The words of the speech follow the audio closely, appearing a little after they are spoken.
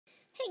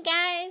Hey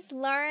guys,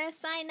 Laura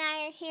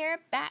Sinai here,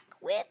 back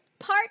with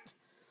part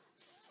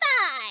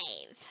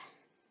 5.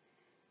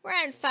 We're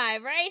on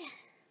 5, right?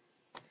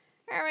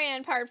 Or are we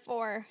on part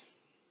 4?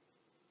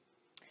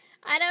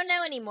 I don't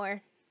know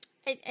anymore.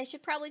 I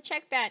should probably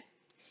check that.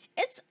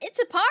 It's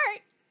a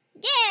part.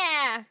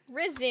 Yeah!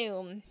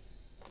 Resume.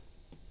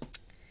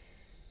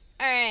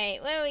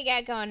 Alright, what do we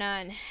got going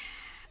on?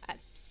 I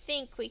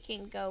think we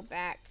can go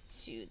back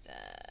to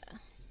the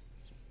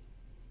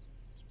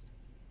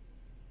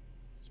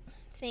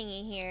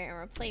thingy here and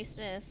replace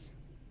this.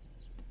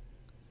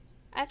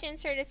 I have to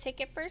insert a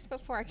ticket first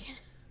before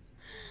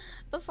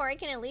I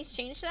can at least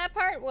change that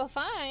part? Well,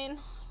 fine.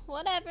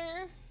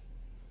 Whatever.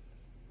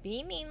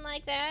 Be mean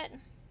like that.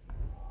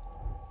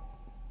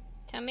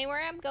 Tell me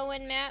where I'm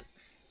going, map.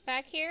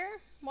 Back here?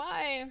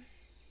 Why?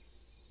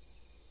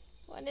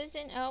 What is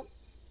it? Oh.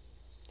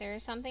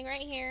 There's something right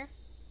here.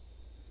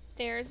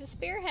 There's a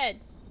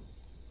spearhead.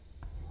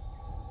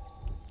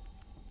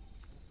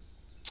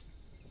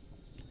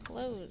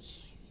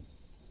 Close.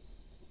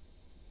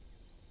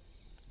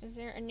 Is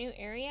there a new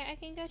area I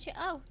can go to?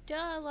 Oh,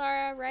 duh,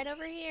 Laura. Right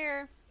over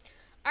here.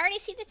 I already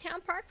see the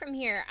town park from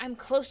here. I'm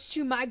close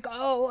to my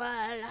goal.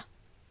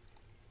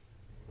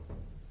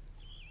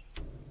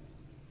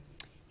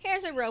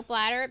 Here's a rope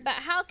ladder, but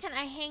how can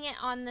I hang it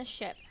on the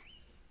ship?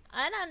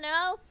 I don't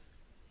know.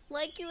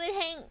 Like you would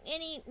hang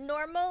any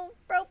normal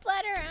rope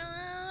ladder? I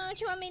don't know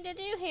what you want me to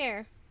do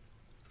here.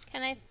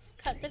 Can I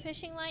cut the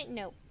fishing line?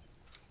 Nope.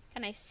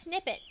 Can I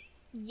snip it?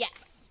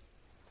 Yes.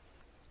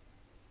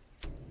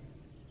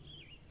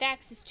 The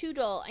axe is too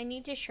dull. I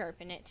need to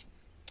sharpen it.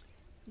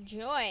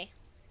 Joy.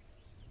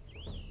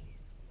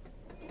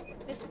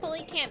 This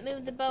pulley can't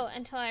move the boat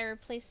until I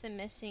replace the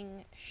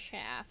missing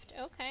shaft.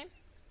 Okay.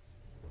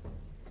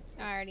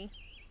 Alrighty.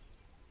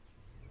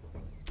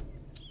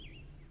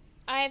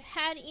 I've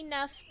had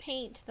enough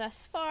paint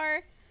thus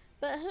far,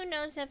 but who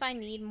knows if I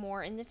need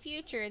more in the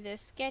future.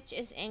 This sketch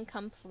is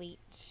incomplete.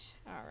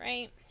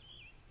 Alright.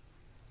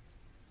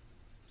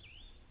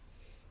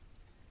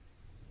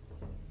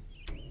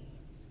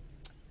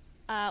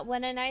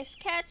 What a nice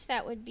catch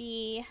that would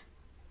be.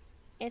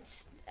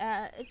 It's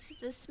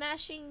the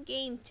smashing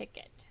game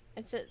ticket.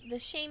 It's the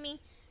shaming.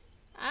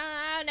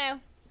 I don't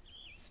know.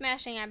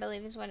 Smashing, I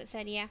believe, is what it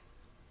said. Yeah.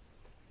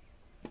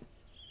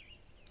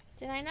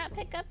 Did I not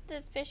pick up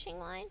the fishing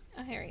line?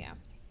 Oh, here we go.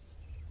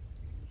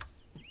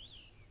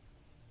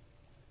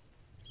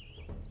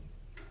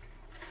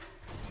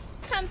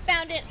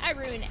 Confound it! I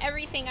ruin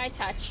everything I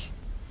touch.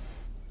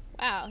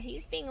 Wow,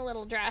 he's being a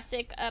little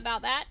drastic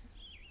about that.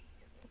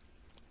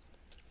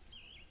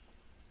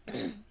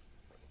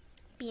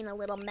 Being a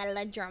little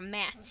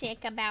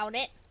melodramatic about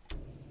it.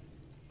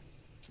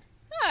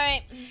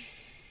 Alright.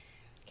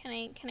 Can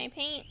I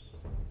paint?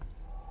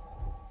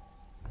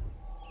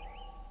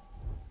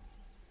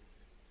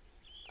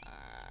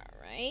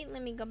 Alright,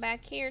 let me go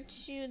back here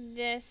to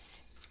this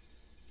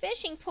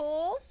fishing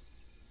pole.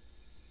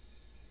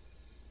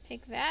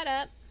 Pick that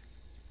up.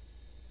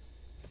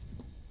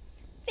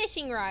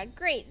 Fishing rod.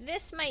 Great.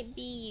 This might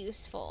be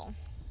useful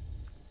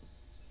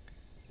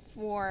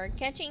for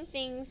catching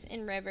things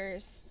in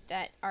rivers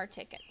that are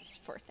tickets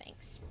for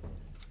things.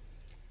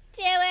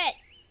 Do it!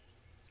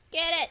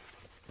 Get it!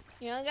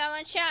 You only got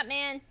one shot,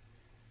 man.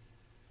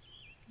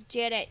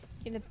 Did it.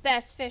 You're the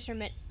best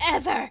fisherman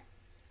ever!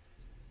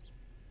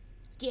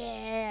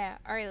 Yeah!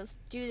 Alright, let's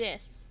do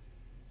this.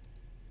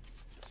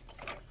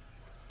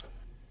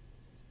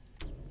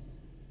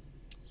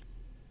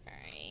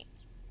 Alright.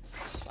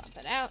 Let's swap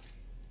it out.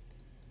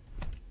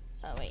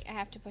 Oh, wait. I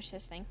have to push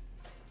this thing.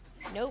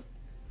 Nope.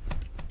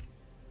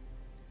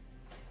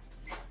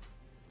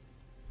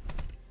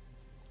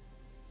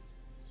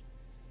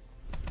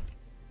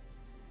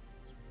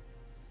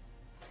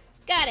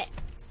 Got it.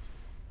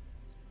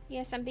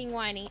 Yes, I'm being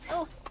whiny.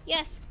 Oh,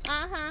 yes.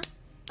 Uh-huh.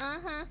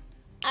 Uh-huh.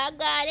 I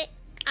got it.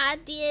 I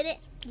did it.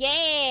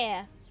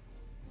 Yeah.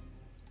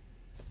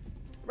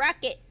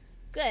 Rocket.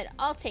 Good.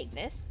 I'll take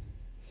this.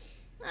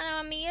 I don't know what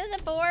I'm gonna use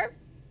it for.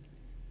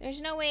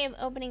 There's no way of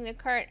opening the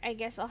cart. I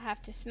guess I'll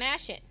have to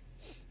smash it.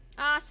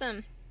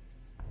 Awesome.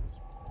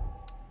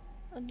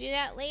 I'll do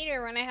that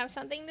later when I have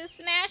something to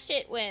smash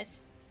it with.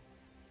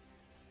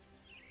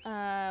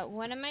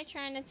 What am I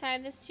trying to tie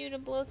this to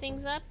blow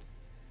things up?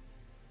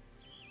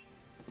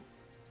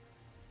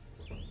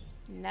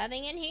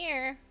 Nothing in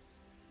here.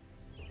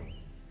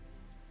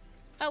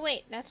 Oh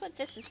wait, that's what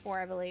this is for,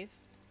 I believe.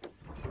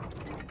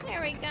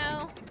 There we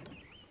go.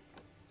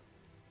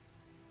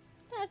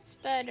 That's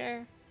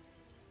better.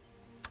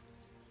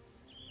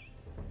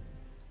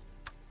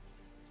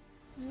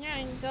 Now I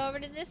can go over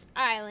to this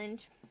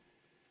island.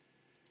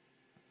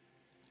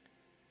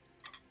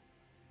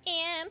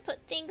 And put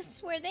things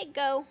where they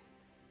go.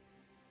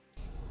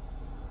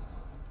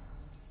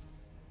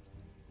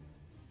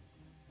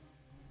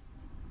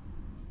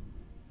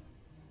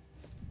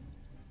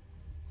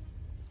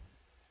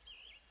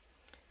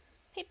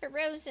 Paper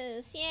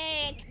roses.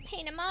 Yay, I can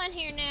paint them on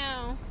here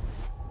now.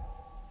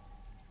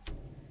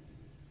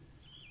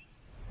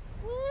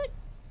 What?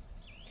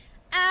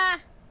 Ah,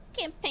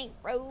 can't paint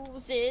roses.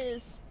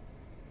 fuses.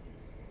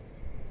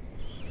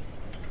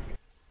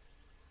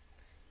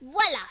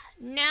 Voila!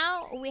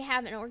 Now we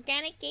have an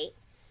organic gate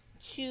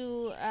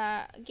to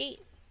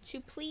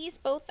please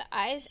both the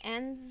eyes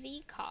and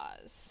the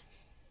cause.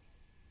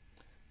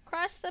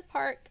 Cross the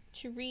park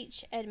to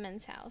reach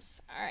Edmund's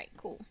house. Alright,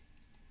 cool.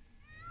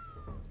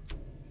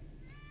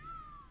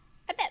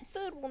 I bet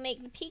food will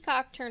make the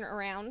peacock turn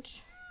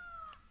around.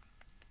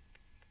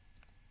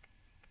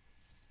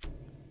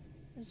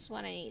 This is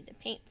what I need the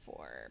paint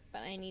for,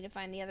 but I need to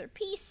find the other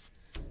piece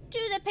to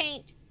the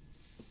paint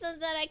so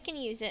that I can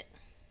use it.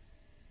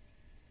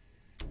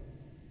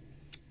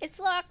 It's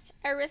locked.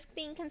 I risk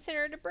being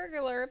considered a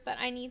burglar, but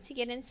I need to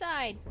get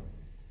inside.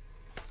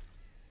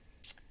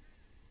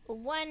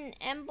 One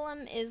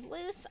emblem is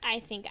loose.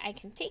 I think I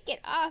can take it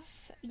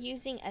off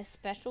using a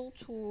special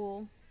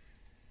tool.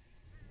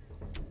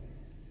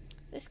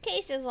 This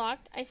case is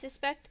locked. I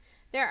suspect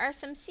there are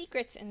some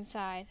secrets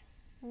inside.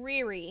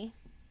 Riri.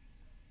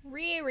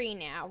 Riri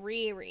now,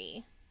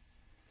 Riri.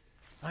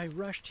 I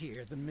rushed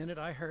here the minute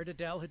I heard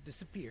Adele had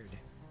disappeared.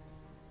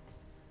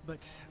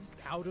 But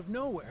out of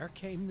nowhere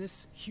came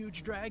this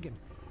huge dragon.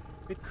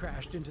 It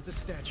crashed into the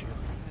statue,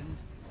 and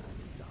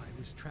I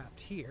was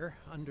trapped here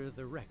under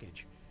the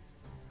wreckage.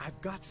 I've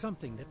got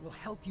something that will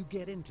help you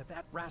get into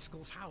that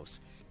rascal's house.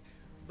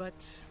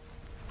 But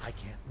I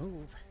can't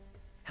move.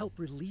 Help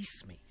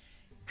release me,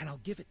 and I'll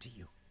give it to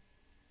you.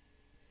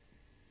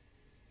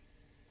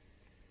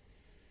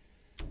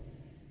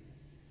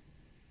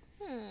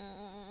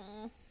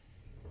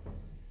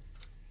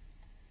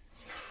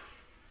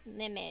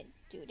 Limit.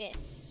 Do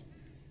this.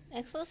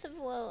 Explosive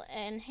will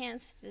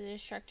enhance the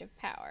destructive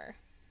power.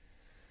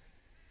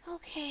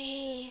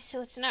 Okay,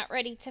 so it's not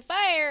ready to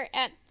fire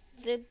at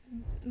the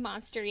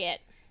monster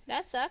yet.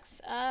 That sucks.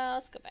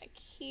 Let's go back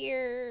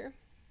here.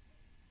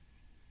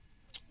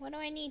 What do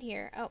I need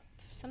here? Oh,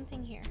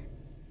 something here.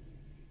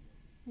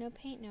 No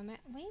paint, no what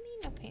do you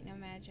mean no paint, no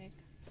magic?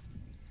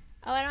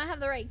 Oh, I don't have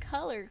the right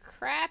color.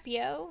 Crap,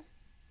 yo.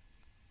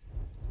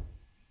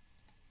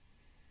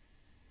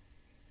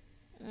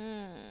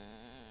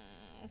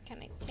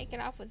 Can I take it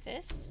off with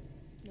this?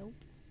 Nope.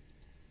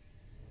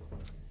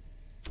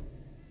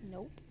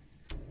 Nope.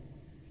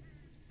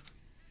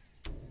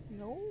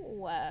 No.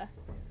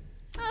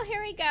 Oh,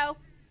 here we go.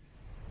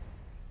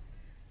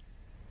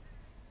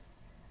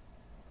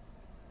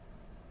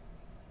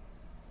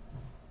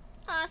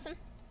 Awesome.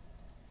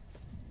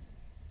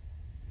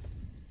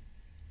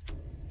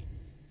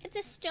 It's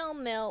a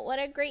stone mill. What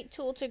a great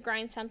tool to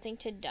grind something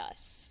to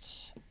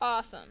dust.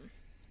 Awesome.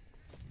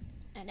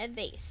 And a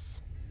vase.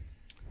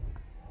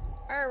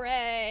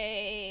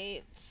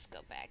 Alright. Let's go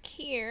back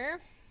here.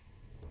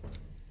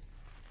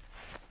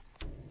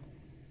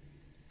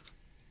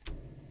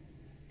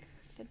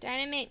 The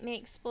dynamite may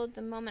explode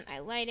the moment I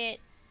light it.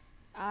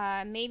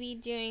 Maybe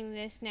doing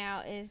this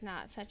now is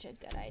not such a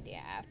good idea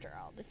after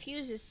all. The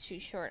fuse is too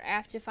short. I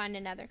have to find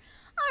another.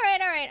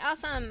 Alright,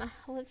 awesome.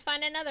 Let's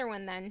find another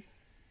one then.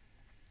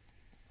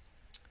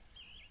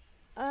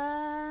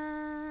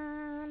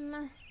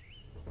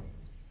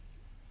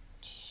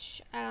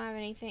 I don't have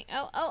anything.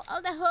 Oh,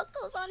 the hook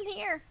goes on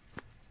here.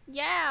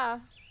 Yeah.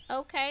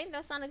 Okay,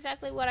 that's not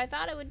exactly what I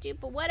thought it would do,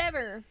 but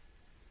whatever.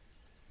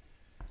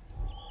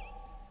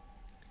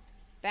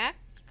 Back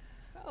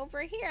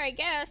over here, I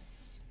guess.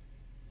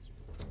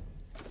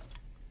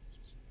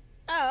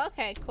 Oh,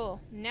 okay, cool.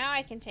 Now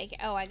I can take it.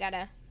 Oh, I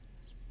gotta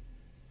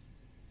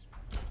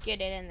get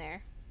it in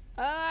there.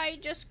 Oh, I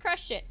just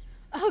crushed it.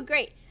 Oh,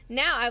 great.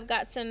 Now I've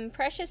got some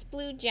precious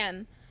blue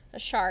gem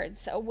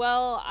shards.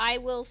 Well, I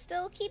will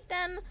still keep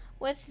them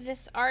with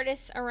this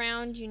artist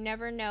around. You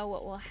never know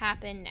what will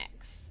happen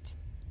next.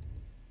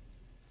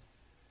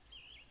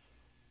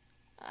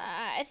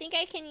 I think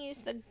I can use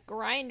the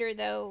grinder,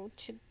 though,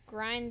 to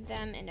grind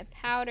them into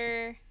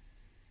powder.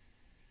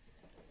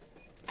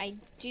 I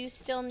do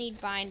still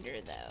need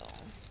binder, though.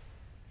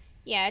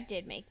 Yeah, it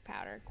did make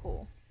powder.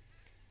 Cool.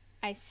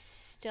 I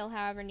still,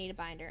 however, need a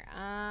binder.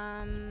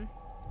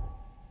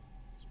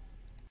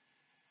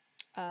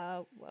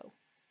 Whoa.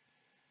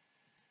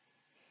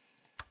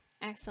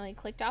 Accidentally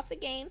clicked off the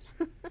game.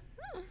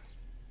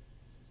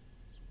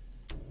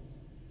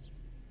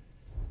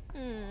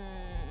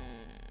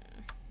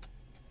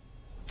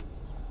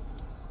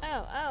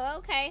 Oh,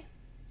 okay.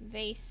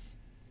 Vase.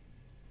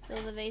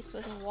 Fill the vase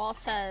with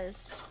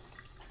waters.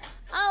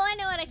 Oh, I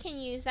know what I can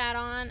use that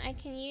on. I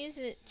can use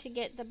it to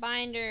get the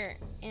binder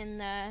in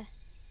the...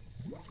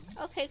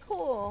 Okay,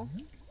 cool.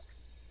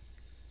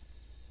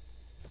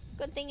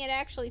 Good thing it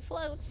actually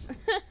floats.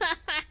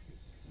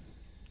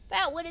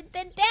 That would have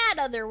been bad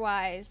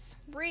otherwise.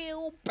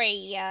 Real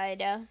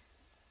bad.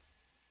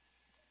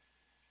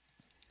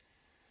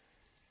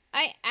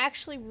 I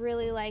actually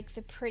really like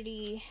the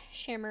pretty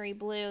shimmery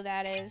blue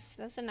that is.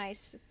 That's a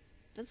nice...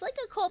 That's like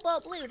a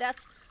cobalt blue.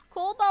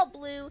 Cobalt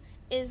blue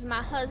is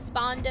my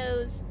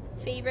husbando's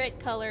favorite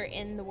color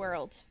in the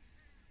world.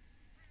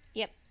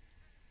 Yep.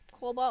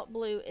 Cobalt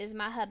blue is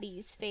my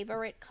hubby's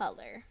favorite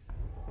color.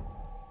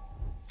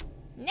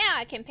 Now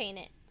I can paint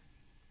it.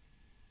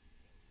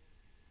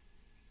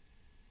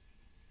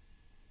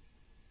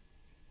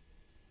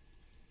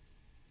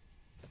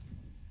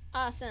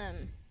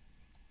 Awesome.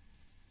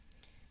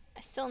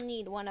 I still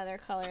need one other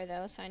color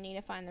though, so I need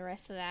to find the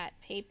rest of that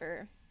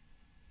paper.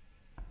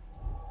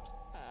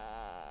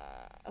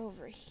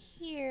 Over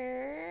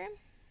here.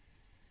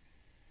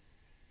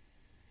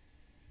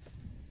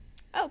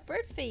 Oh,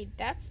 bird feed.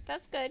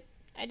 That's good.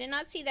 I did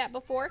not see that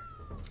before.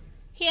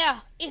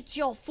 Here, it's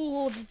your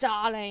food,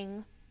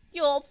 darling.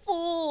 Your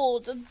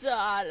food,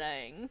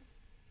 darling.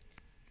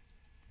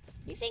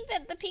 You think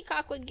that the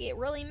peacock would get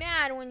really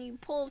mad when you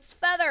pull its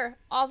feather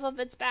off of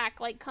its back?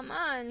 Like, come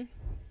on.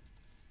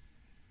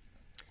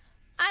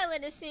 I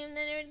would assume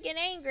that it would get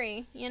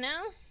angry, you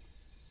know?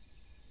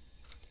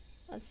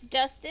 Let's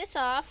dust this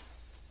off.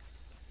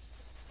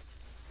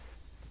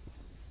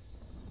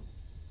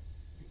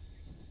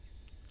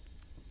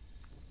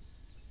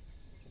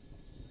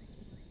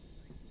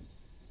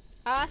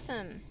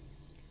 Awesome.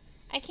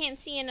 I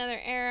can't see another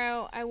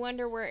arrow. I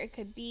wonder where it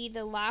could be.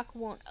 The lock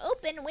won't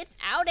open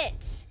without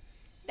it.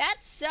 That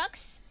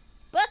sucks.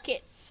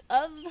 Buckets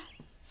of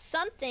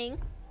something.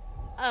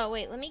 Oh,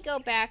 wait. Let me go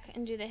back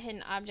and do the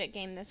hidden object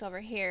game that's over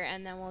here,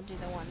 and then we'll do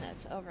the one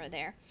that's over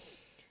there.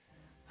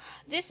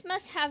 This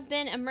must have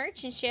been a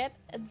merchant ship.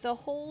 The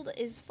hold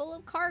is full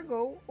of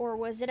cargo, or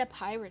was it a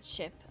pirate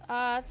ship?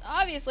 It's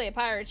obviously a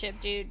pirate ship,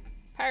 dude.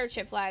 Pirate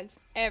ship flags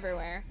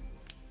everywhere.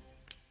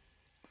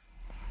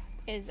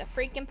 It is a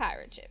freaking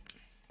pirate ship.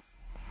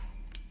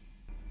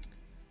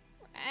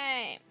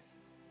 Right.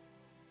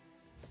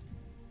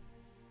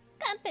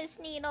 Compass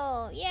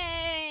needle,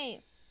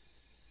 yay!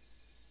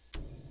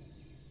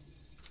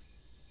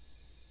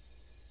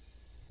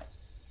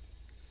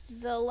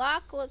 The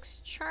lock looks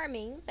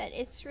charming, but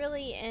it's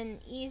really an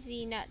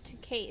easy nut to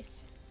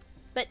case.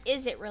 But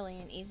is it really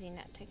an easy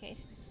nut to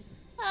case?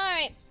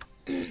 Alright.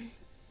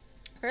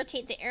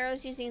 Rotate the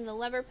arrows using the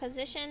lever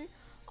position.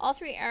 All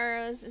 3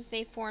 arrows as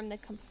they form the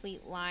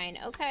complete line.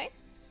 Okay.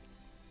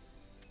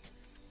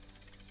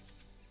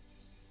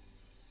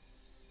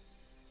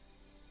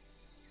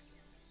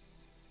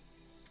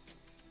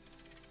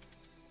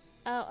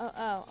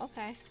 Oh,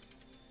 okay.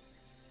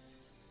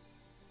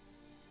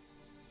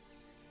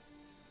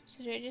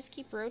 So do I just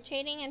keep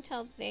rotating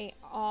until they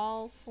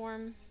all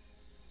form?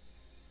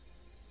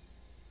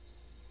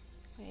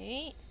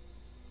 Wait.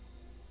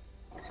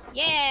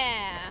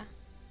 Yeah!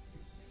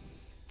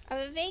 I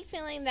have a vague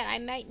feeling that I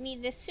might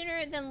need this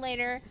sooner than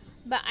later,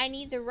 but I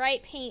need the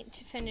right paint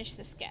to finish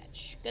the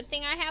sketch. Good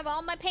thing I have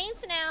all my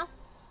paints now.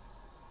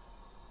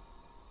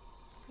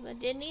 I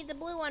did need the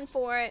blue one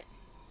for it.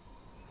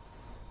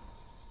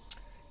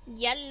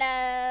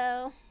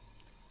 Yellow.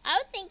 I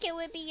would think it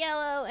would be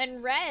yellow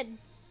and red,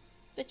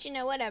 but you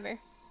know, whatever.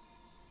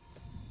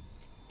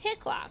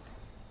 Pick lock.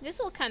 This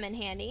will come in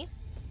handy.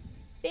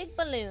 Big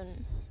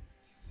balloon.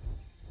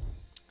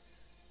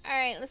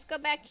 Alright, let's go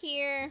back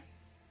here.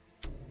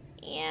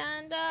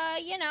 And,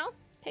 you know,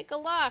 pick a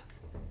lock.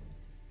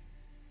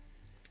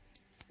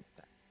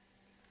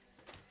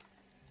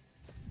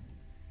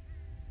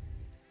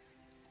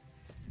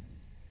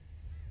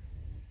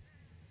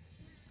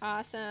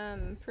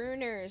 Awesome.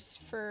 Pruners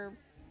for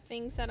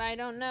things that I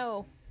don't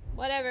know.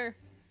 Whatever.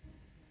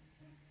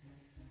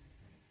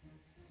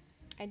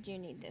 I do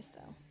need this,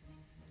 though.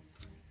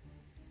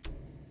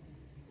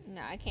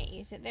 No, I can't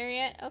use it there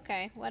yet.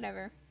 Okay,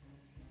 whatever.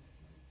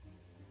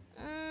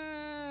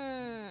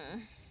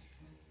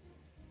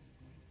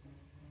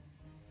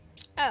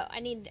 Oh,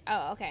 I need...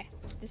 Oh, okay.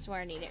 This is where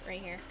I need it,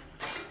 right here.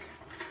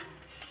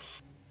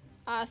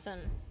 Awesome.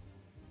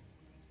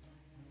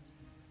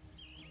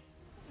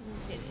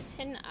 Do this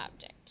hidden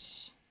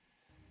object.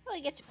 Oh,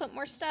 you get to put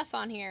more stuff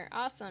on here.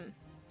 Awesome.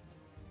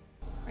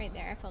 Right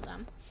there, I fell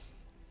down.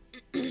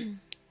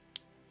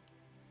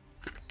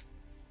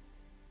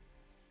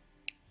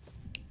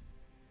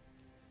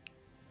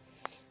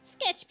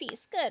 Sketch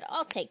piece. Good,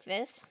 I'll take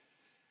this.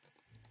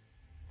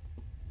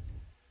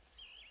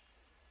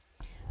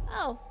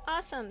 Oh,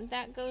 awesome.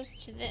 That goes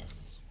to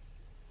this.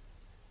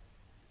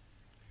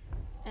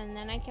 And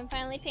then I can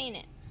finally paint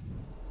it.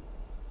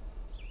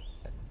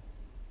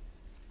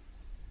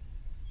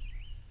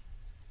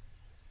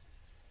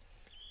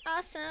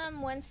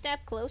 Awesome. One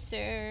step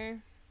closer.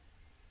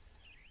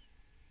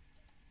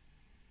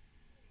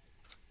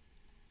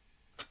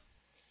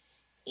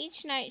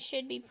 Each knight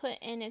should be put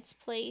in its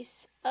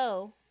place.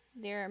 Oh,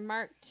 they're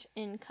marked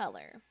in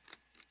color.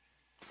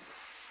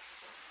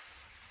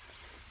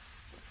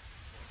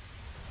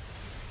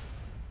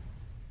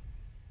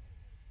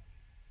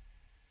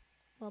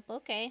 Well,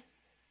 okay.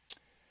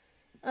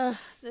 Ugh,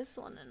 this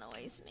one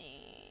annoys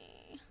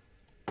me.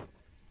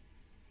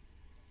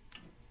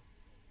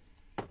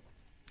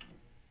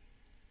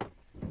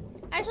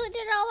 I actually did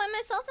it all by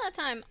myself that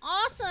time.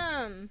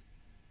 Awesome!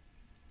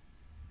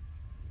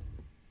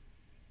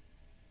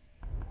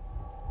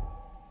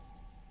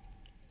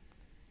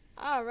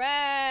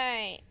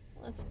 Alright.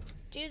 Let's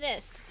do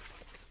this.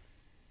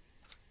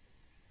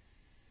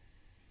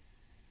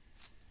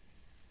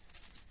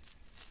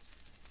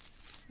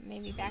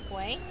 Maybe back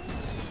away.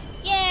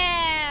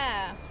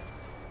 Yeah!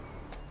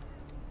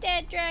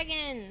 Dead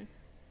dragon!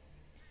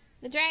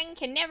 The dragon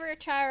can never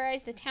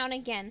terrorize the town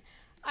again.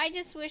 I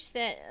just wish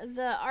that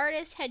the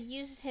artist had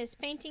used his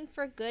painting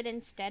for good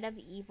instead of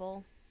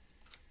evil.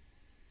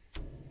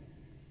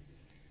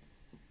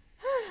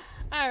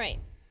 Alright.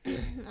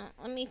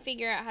 Let me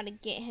figure out how to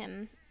get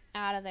him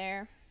out of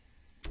there.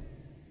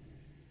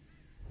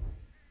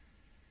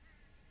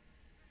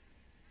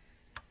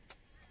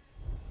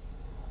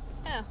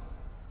 Oh.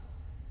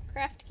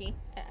 Craft key.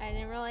 I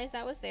didn't realize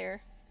that was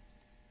there.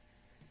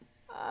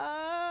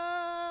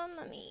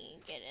 Let me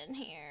get in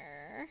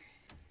here.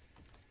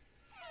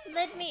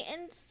 Let me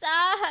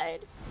inside.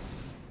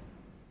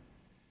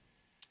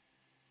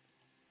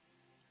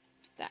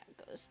 That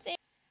goes there.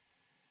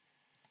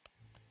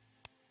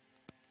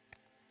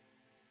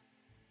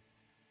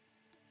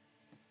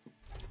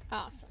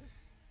 Awesome.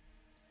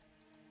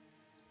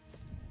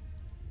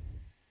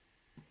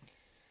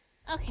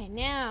 Okay,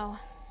 now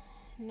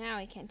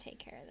we can take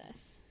care of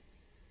this.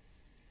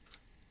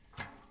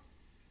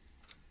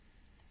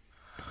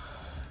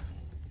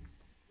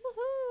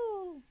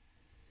 Woohoo!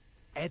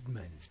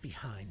 Edmund's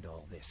behind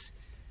all this.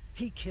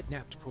 He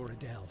kidnapped poor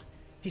Adele.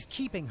 He's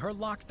keeping her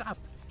locked up.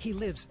 He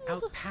lives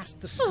out past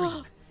the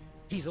stream.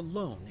 He's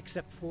alone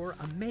except for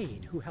a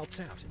maid who helps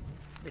out.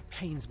 It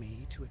pains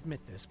me to admit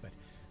this, but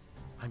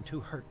I'm too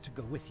hurt to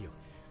go with you.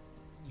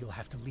 You'll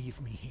have to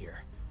leave me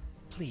here.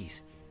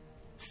 Please,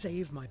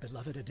 save my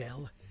beloved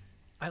Adele.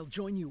 I'll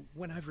join you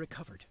when I've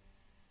recovered.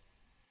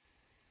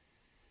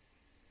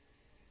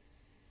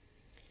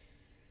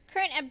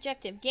 Current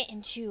objective, get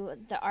into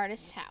the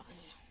artist's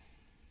house.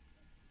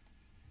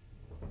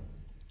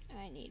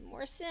 I need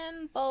more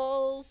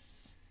symbols.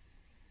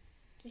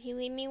 Did he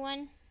leave me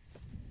one?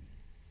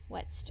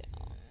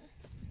 Whetstone.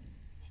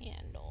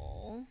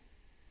 Handle.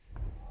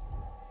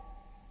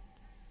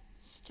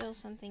 Still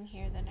something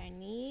here that I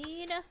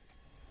need.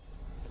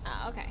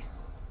 Oh, okay.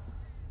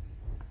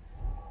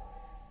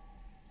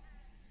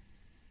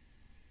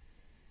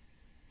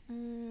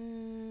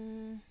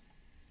 Here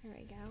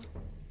we go.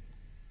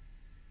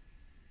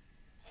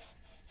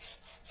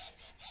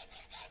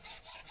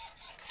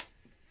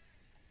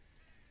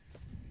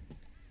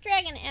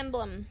 Dragon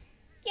emblem.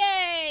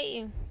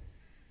 Yay!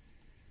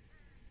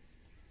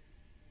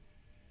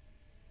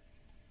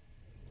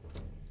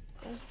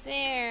 There's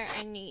there.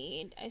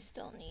 I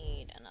still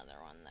need another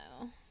one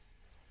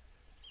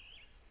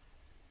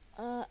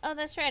though. Oh,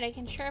 that's right. I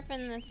can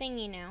sharpen the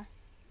thingy now.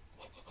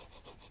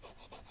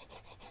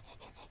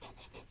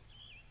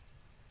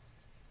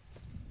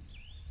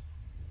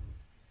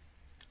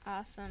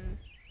 Awesome.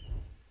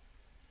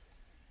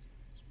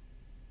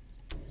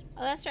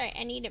 Oh, that's right.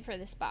 I need it for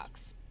this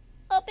box.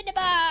 Open the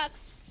box!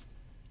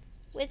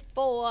 With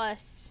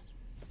force.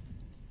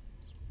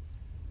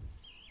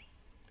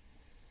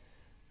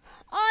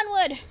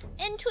 Onward!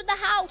 Into the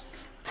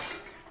house!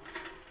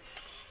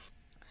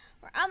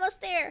 We're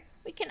almost there.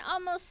 We can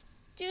almost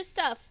do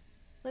stuff.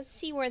 Let's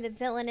see where the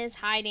villain is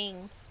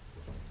hiding.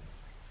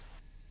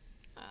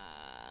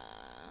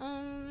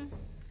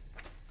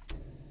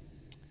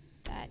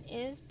 That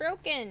is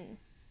broken.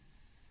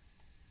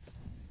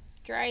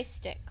 Dry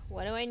stick.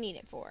 What do I need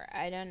it for?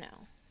 I don't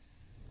know.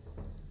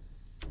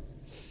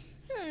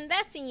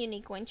 That's a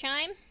unique wind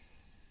chime.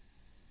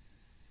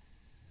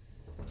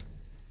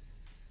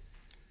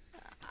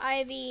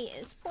 Ivy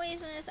is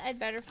poisonous. I'd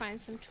better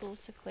find some tools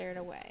to clear it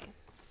away.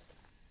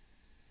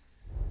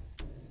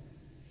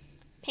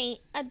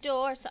 Paint a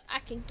door so I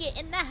can get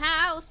in the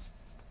house.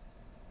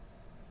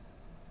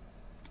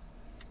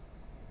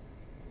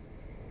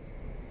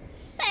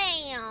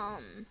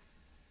 Bam!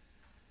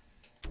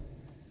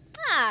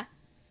 Ah!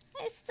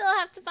 I still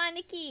have to find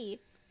a key.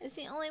 It's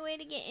the only way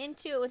to get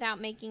into it without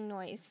making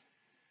noise.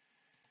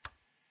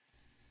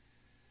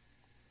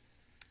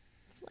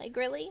 Like,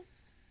 really?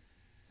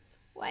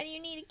 Why do you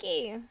need a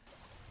key?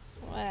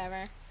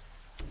 Whatever.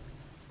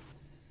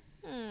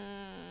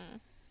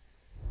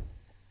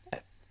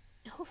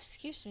 Oh,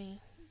 excuse me.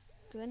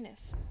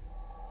 Goodness.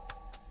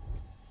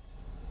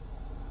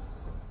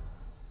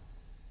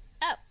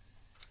 Oh.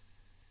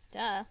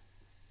 Duh.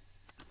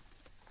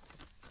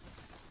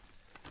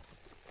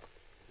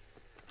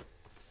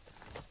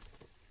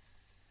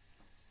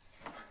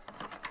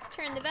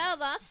 Turn the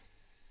valve off.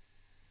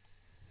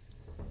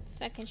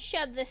 So I can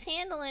shove this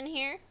handle in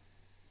here.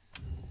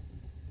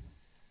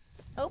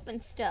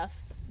 Open stuff.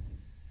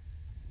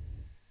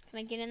 Can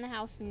I get in the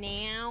house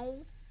now?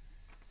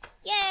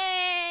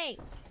 Yay!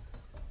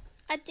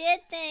 I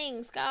did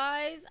things,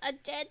 guys. I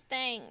did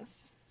things.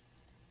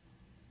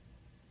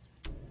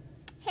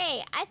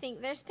 Hey, I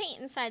think there's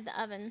paint inside the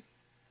oven.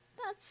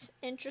 That's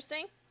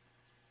interesting.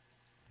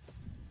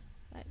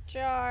 That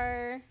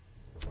jar.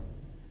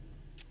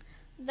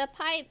 The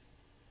pipe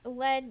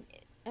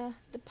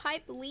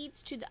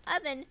leads to the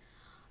oven.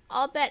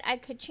 I'll bet I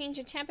could change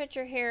the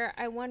temperature here.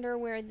 I wonder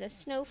where the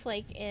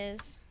snowflake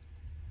is.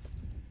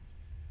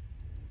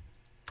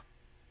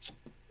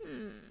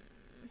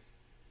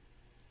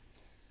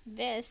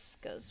 This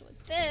goes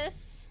with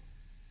this.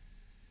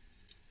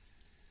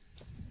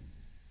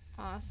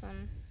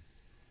 Awesome.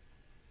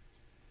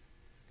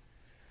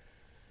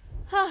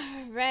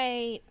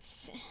 Alright.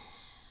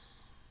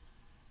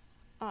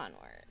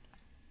 Onward.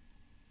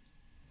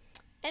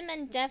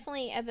 Edmund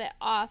definitely a bit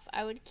off.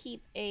 I would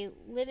keep a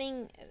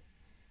living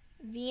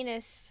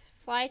Venus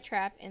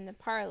flytrap in the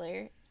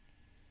parlor.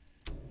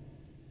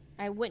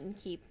 I wouldn't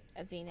keep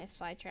a Venus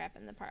flytrap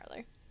in the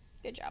parlor.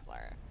 Good job,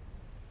 Laura.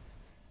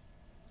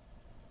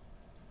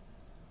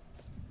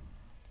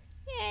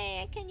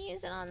 Yay, I can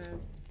use it on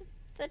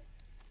the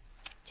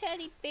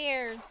teddy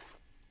bear.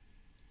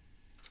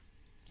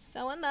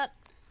 Sew him up.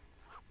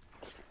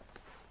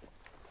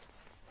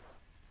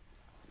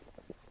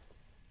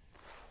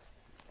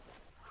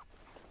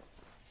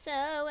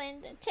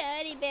 Sewing the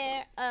teddy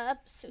bear up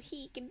so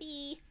he can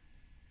be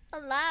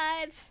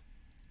alive.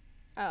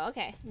 Oh,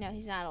 okay. No,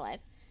 he's not alive.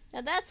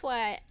 Now that's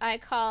why I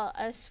call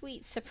a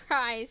sweet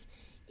surprise.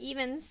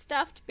 Even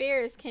stuffed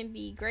bears can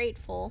be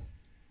grateful.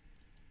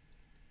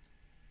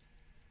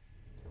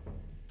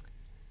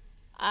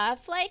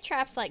 Fly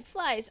traps like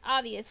flies,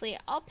 obviously.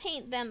 I'll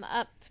paint them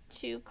up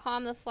to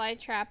calm the fly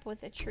trap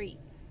with a treat.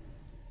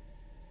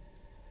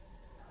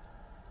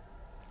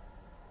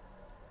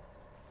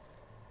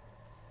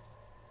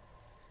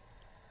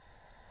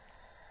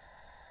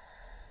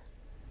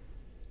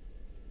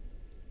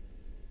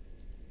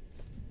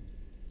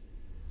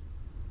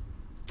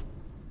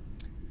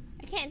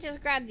 I can't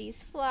just grab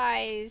these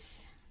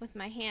flies with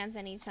my hands.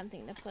 I need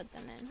something to put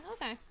them in.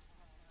 Okay.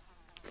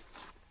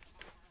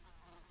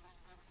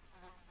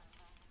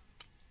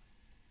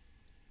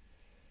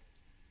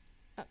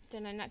 Oh,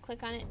 did I not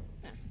click on it?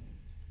 No.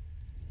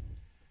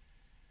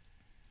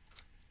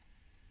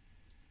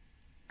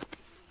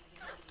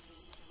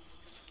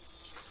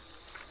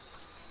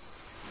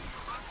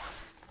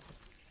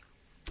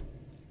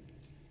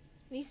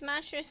 These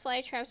monstrous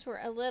fly traps were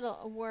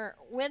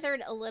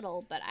withered a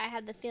little, but I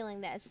had the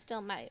feeling that it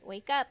still might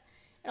wake up.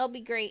 It'll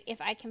be great if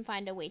I can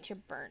find a way to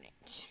burn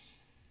it.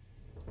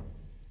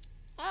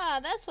 Ah,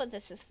 that's what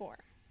this is for.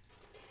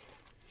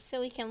 So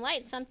we can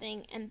light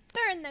something and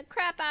burn the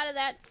crap out of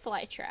that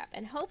fly trap,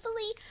 and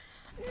hopefully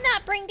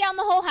not bring down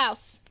the whole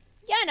house.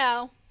 You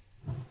know.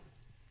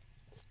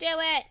 Let's do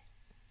it.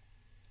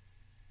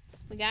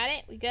 We got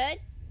it? We good?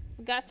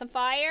 We got some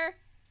fire?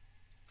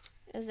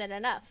 Is it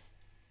enough?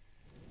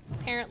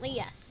 Apparently,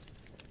 yes.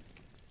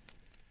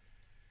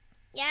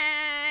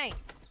 Yay!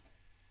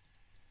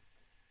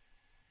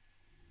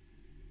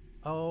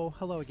 Oh,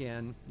 hello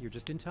again. You're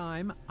just in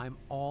time. I'm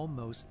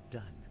almost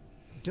done.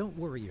 Don't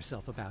worry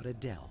yourself about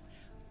Adele.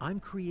 I'm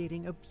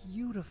creating a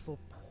beautiful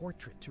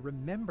portrait to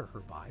remember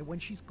her by when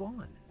she's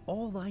gone.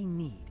 All I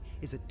need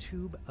is a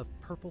tube of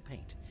purple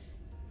paint.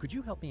 Could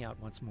you help me out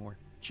once more?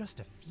 Just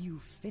a few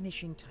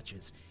finishing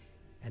touches,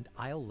 and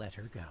I'll let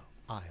her go.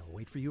 I'll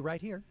wait for you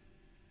right here.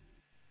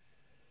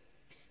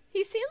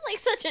 He seems like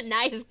such a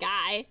nice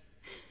guy.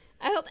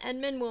 I hope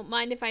Edmund won't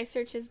mind if I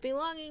search his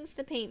belongings.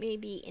 The paint may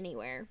be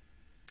anywhere.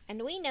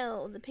 And we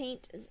know the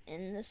paint is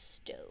in the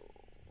stove.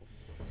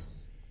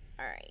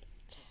 Alright.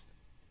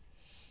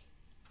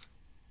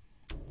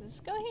 Does this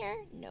go here?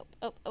 Nope.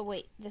 Oh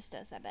wait. This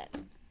does, I bet.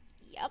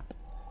 Yup.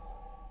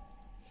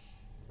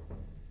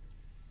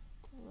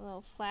 The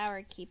little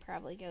flower key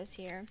probably goes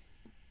here.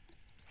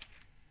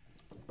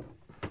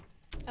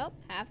 Oh,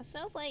 half a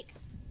snowflake.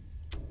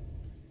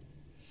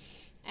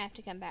 I have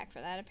to come back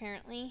for that,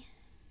 apparently.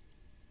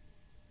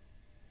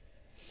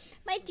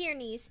 My dear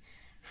niece,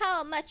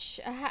 how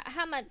much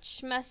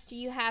must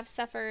you have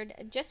suffered?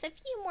 Just a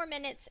few more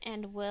minutes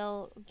and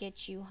we'll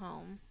get you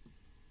home.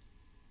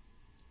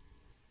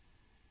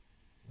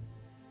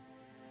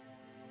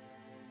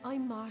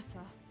 I'm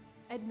Martha,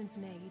 Edmund's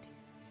maid.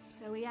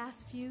 So he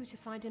asked you to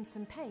find him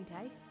some paint,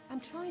 eh?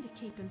 I'm trying to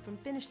keep him from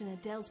finishing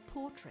Adele's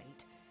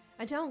portrait.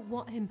 I don't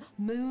want him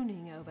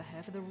mooning over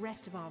her for the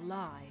rest of our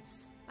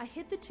lives. I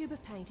hid the tube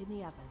of paint in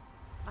the oven.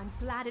 I'm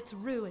glad it's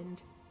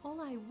ruined. All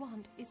I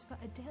want is for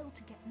Adele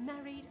to get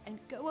married and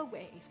go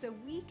away so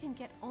we can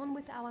get on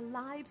with our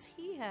lives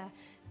here,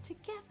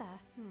 together.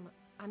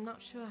 I'm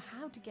not sure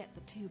how to get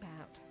the tube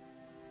out.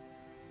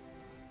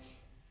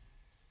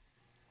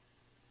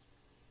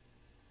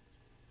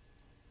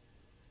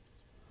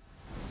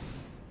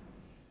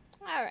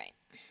 Alright.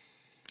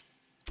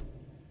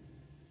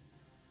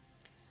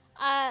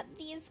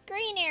 These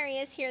green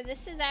areas here,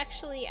 this is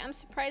actually, I'm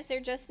surprised they're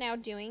just now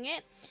doing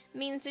it.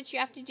 Means that you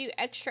have to do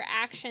extra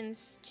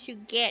actions to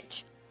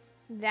get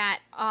that,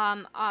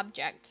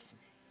 object.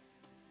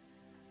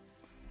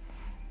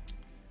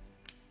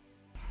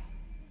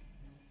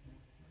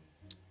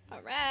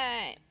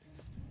 Alright.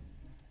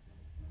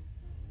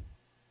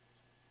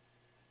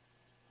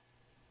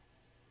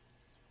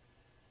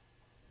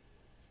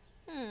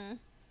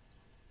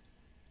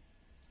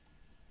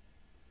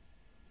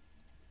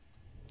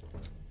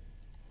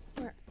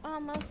 We're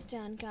almost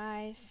done,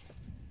 guys.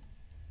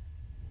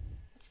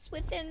 It's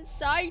within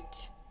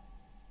sight.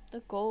 The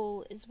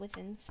goal is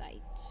within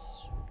sight.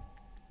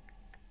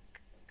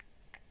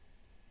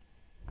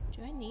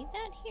 Do I need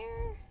that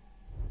here?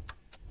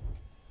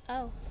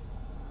 Oh.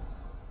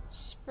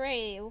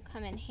 Spray will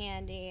come in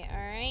handy,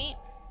 alright?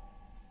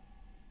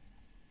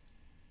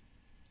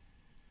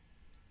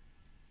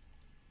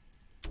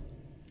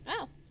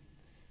 Oh.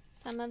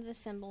 Some of the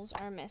symbols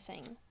are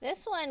missing.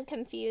 This one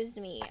confused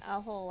me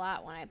a whole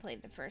lot when I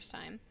played the first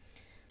time.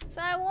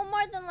 So I will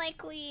more than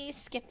likely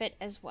skip it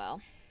as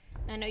well.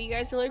 I know you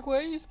guys are like,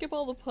 why do you skip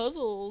all the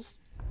puzzles?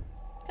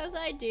 Because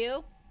I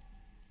do.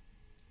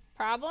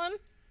 Problem?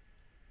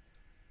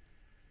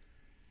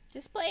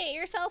 Just play it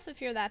yourself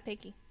if you're that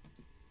picky.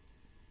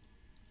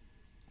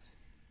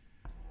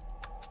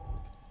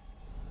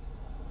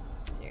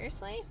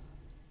 Seriously?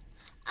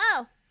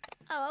 Oh!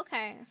 Oh,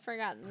 okay. I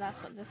forgot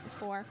that's what this is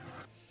for.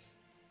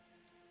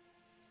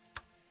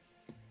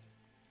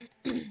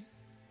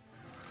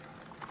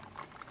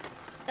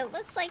 It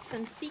looks like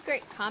some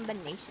secret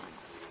combination.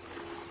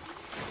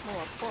 Well,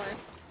 of course.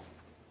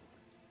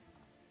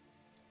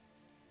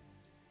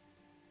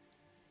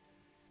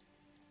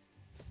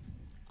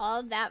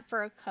 All of that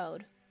for a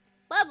code.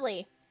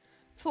 Lovely.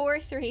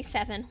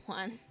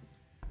 4371.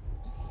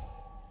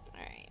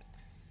 Alright.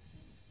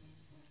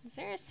 Is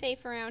there a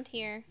safe around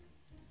here?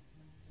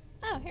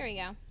 Oh, here we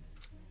go.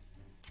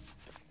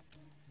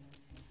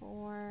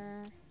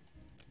 4,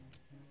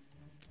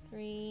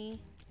 3,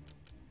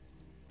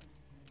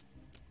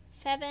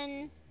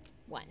 7,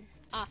 1.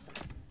 Awesome.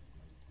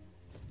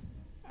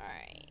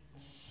 Alright.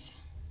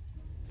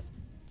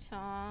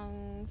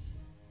 Tongs.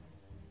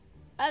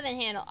 Oven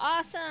handle.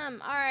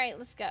 Awesome. Alright,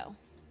 let's go.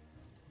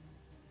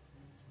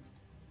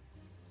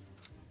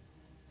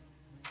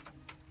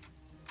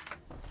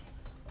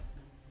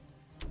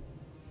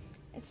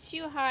 It's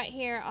too hot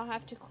here. I'll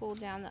have to cool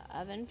down the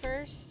oven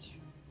first.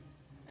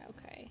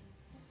 Okay.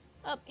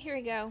 Oh, here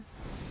we go.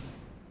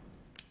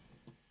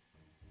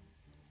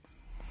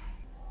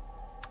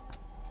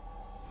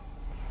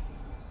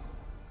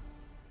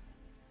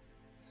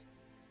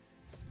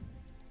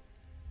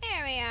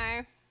 There we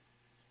are.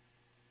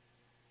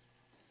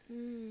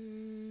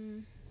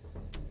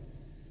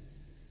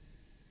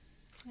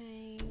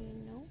 Okay,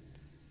 nope.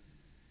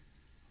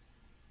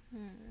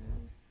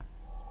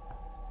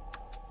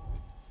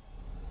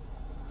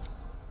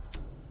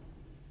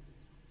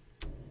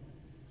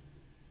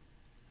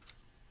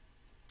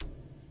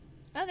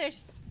 Oh,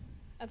 there's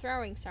a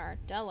throwing star.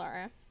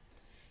 Delara.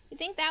 You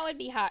think that would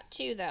be hot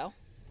too, though.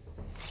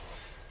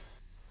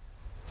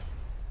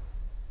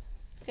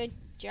 Good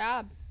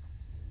job.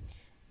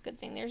 Good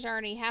thing there's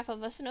already half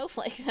of a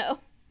snowflake, though.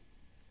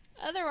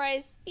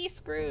 Otherwise, be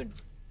screwed.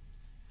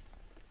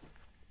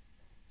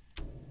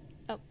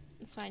 Oh,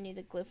 that's what I need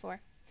the glue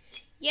for.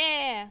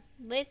 Yeah,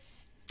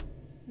 let's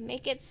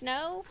make it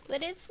snow.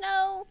 Let it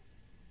snow.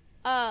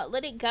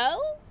 Let it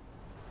go?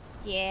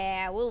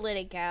 Yeah, we'll let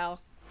it go.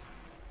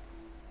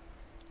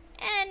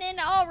 And in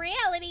all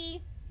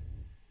reality,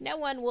 no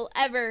one will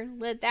ever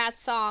let that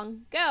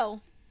song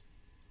go.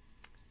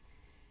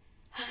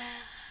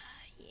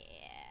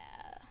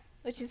 Yeah.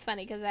 Which is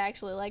funny because I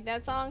actually like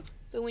that song.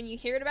 But when you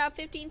hear it about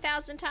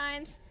 15,000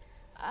 times,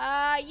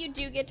 you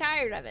do get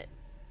tired of it.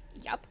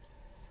 Yup.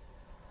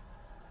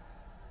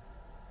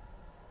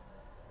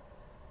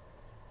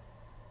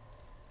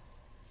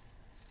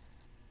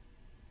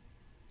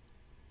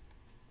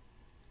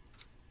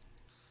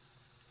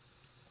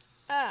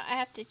 I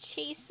have to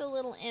chase the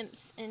little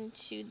imps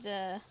into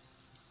the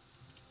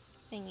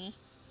thingy.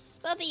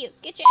 Both of you,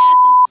 get your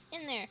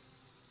asses in there.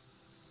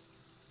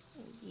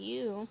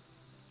 You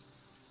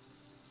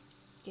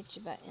get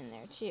your butt in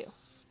there too.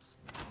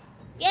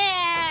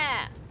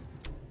 Yeah!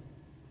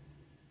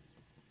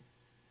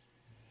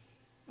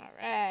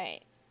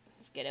 Alright.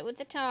 Let's get it with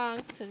the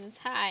tongs because it's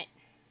hot.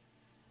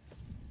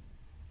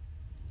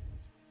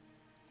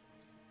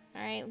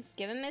 Alright, let's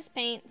give him his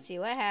paint, see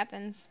what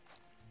happens.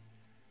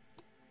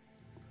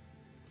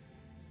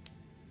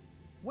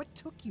 What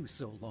took you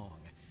so long?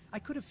 I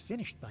could have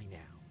finished by now.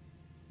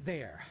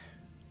 There,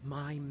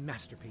 my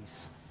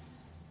masterpiece.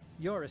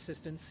 Your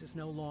assistance is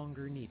no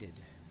longer needed.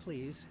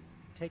 Please,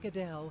 take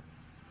Adele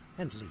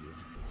and leave.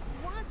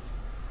 What?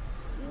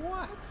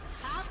 What's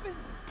happened?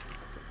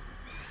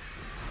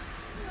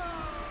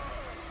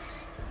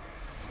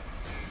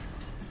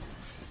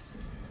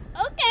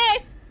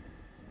 Okay.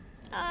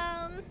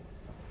 I'm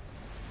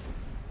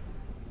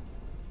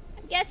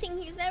guessing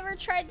he's never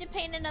tried to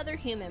paint another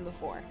human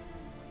before.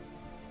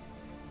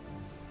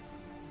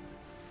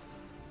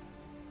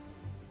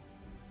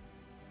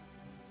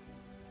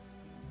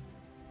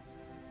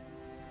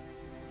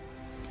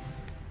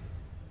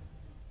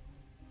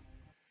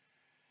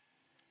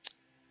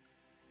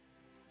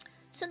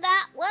 So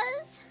that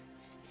was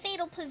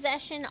Fatal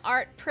Possession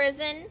Art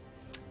Prison.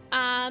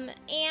 And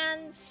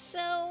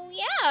so,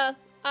 yeah.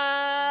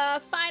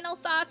 Final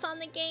thoughts on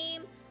the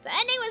game. The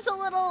ending was a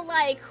little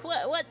like,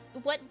 what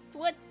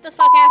the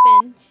fuck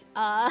happened?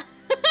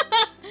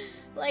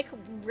 Like,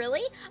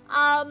 really?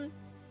 I'm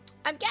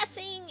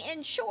guessing,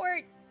 in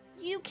short,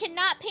 you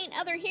cannot paint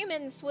other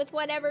humans with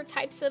whatever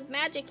types of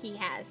magic he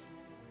has.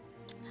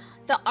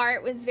 The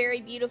art was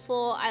very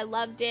beautiful. I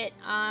loved it.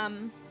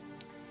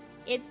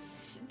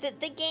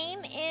 The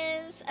game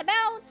is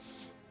about,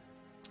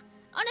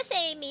 I want to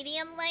say,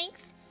 medium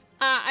length.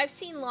 I've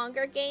seen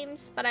longer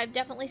games, but I've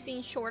definitely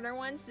seen shorter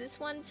ones. This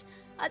one's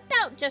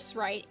about just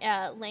right,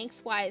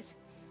 lengthwise.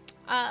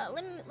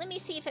 Let me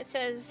see if it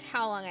says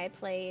how long I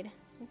played.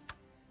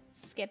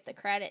 Skip the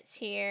credits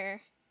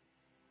here.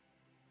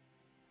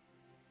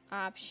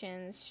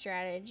 Options,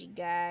 strategy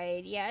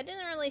guide. Yeah, it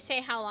didn't really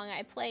say how long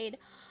I played.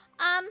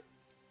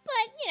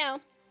 But, you know,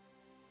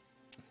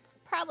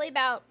 probably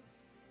about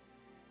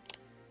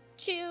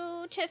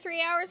 2 to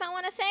 3 hours, I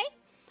want to say.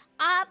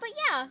 But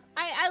yeah,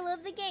 I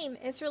love the game.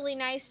 It's really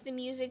nice. The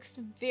music's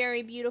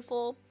very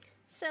beautiful.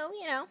 So,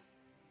 you know,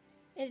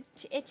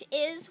 it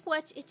is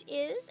what it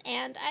is,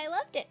 and I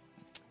loved it.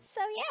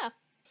 So, yeah.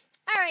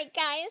 Alright,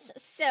 guys.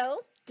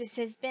 So, this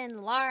has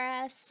been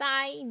Lara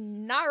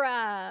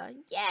Sayonara.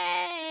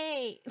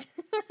 Yay!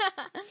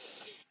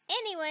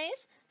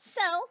 Anyways,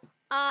 so,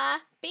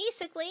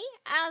 basically,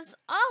 as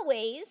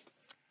always,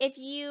 if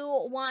you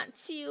want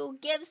to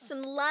give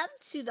some love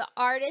to the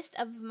artist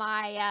of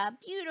my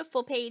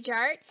beautiful page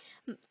art,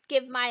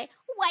 give my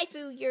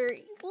waifu your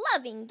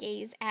loving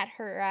gaze at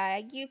her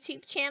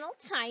YouTube channel,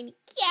 Tiny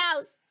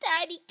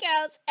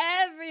Cows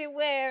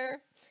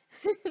everywhere.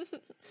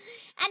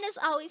 And as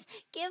always,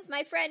 give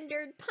my friend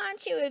Nerd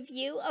Poncho a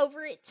view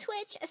over at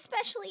Twitch,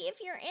 especially if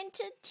you're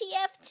into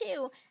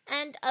TF2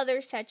 and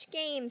other such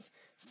games.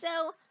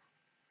 So,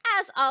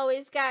 as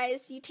always,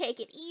 guys, you take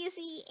it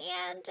easy,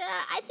 and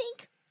I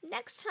think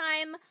next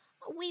time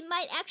we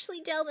might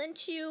actually delve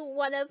into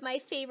one of my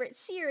favorite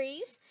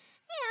series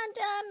and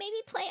maybe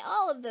play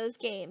all of those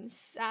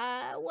games,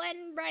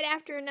 one right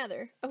after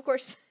another. Of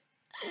course,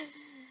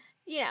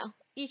 you know,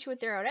 each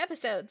with their own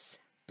episodes.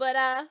 But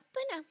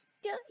no,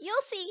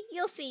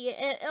 you'll see.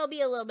 It'll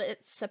be a little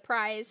bit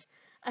surprise,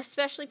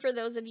 especially for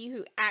those of you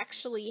who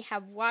actually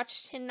have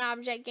watched Hidden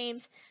Object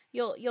games.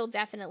 You'll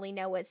definitely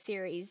know what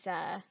series.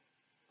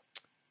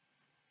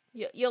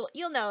 You'll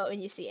know it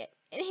when you see it.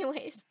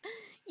 Anyways,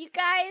 you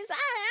guys,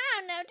 I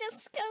don't know,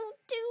 just go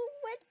do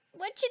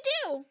what you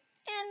do.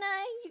 And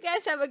you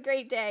guys have a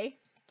great day.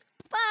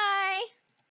 Bye!